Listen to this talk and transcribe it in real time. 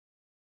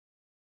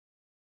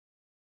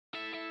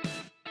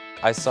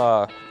I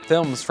saw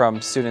films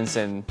from students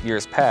in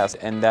years past,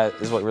 and that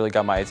is what really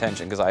got my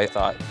attention, because I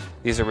thought,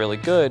 these are really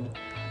good.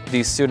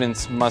 These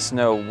students must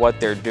know what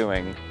they're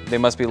doing. They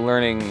must be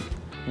learning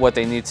what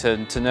they need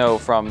to know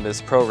from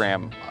this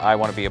program. I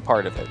want to be a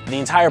part of it. The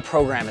entire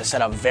program is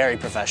set up very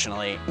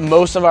professionally.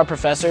 Most of our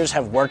professors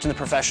have worked in the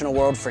professional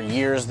world for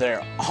years.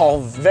 They're all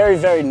very,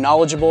 very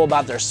knowledgeable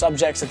about their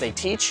subjects that they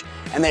teach,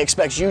 and they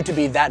expect you to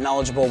be that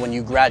knowledgeable when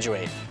you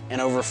graduate. And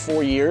over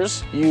 4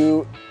 years,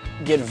 you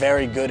get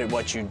very good at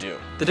what you do.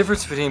 The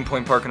difference between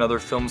Point Park and other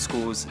film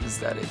schools is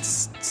that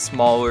it's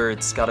smaller,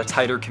 it's got a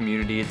tighter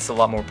community, it's a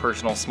lot more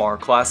personal, smaller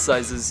class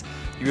sizes.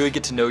 You really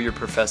get to know your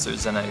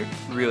professors, and I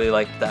really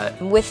like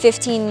that. With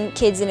 15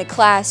 kids in a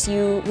class,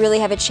 you really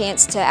have a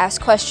chance to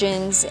ask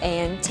questions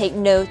and take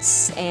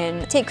notes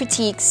and take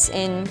critiques,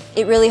 and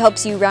it really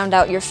helps you round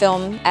out your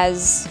film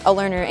as a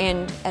learner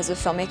and as a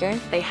filmmaker.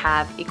 They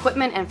have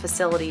equipment and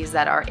facilities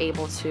that are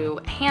able to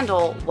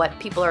handle what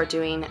people are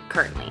doing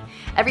currently.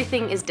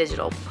 Everything is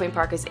digital. Point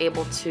Park is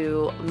able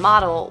to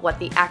model what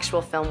the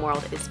actual film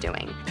world is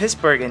doing.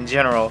 Pittsburgh in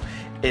general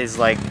is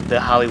like the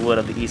Hollywood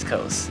of the East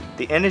Coast.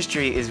 The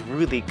industry is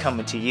really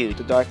coming to you.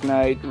 The Dark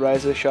Knight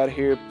Rises shot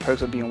here,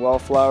 Perks of Being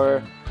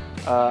Wallflower,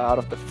 Out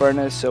of the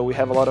Furnace, so we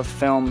have a lot of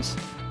films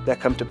that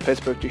come to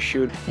Pittsburgh to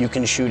shoot. You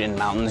can shoot in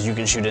mountains, you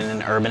can shoot in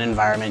an urban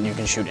environment, you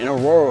can shoot in a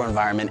rural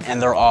environment,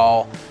 and they're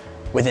all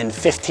within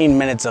 15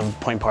 minutes of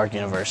Point Park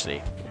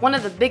University. One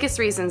of the biggest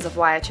reasons of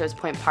why I chose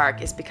Point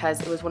Park is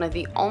because it was one of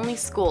the only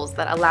schools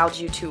that allowed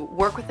you to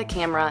work with a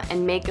camera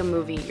and make a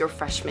movie your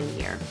freshman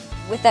year.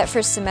 With that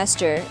first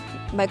semester,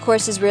 my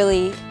courses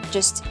really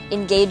just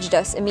engaged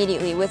us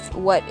immediately with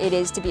what it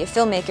is to be a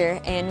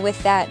filmmaker, and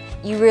with that,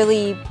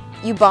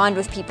 you bond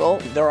with people.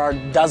 There are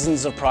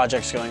dozens of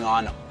projects going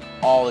on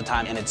all the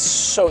time, and it's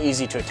so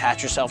easy to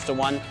attach yourself to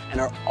one,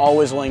 and are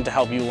always willing to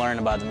help you learn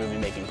about the movie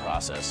making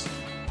process.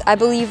 I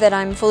believe that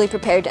I'm fully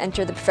prepared to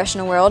enter the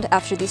professional world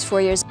after these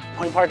 4 years.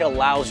 Point Park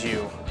allows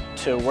you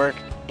to work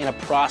in a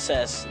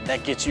process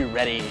that gets you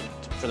ready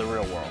for the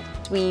real world.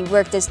 We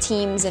worked as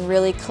teams and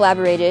really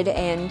collaborated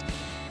and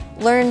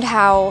learned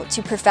how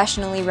to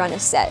professionally run a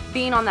set.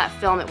 Being on that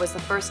film, it was the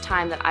first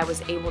time that I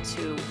was able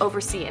to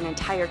oversee an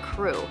entire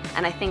crew,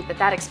 and I think that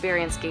that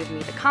experience gave me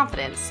the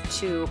confidence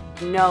to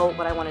know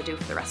what I want to do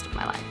for the rest of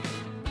my life.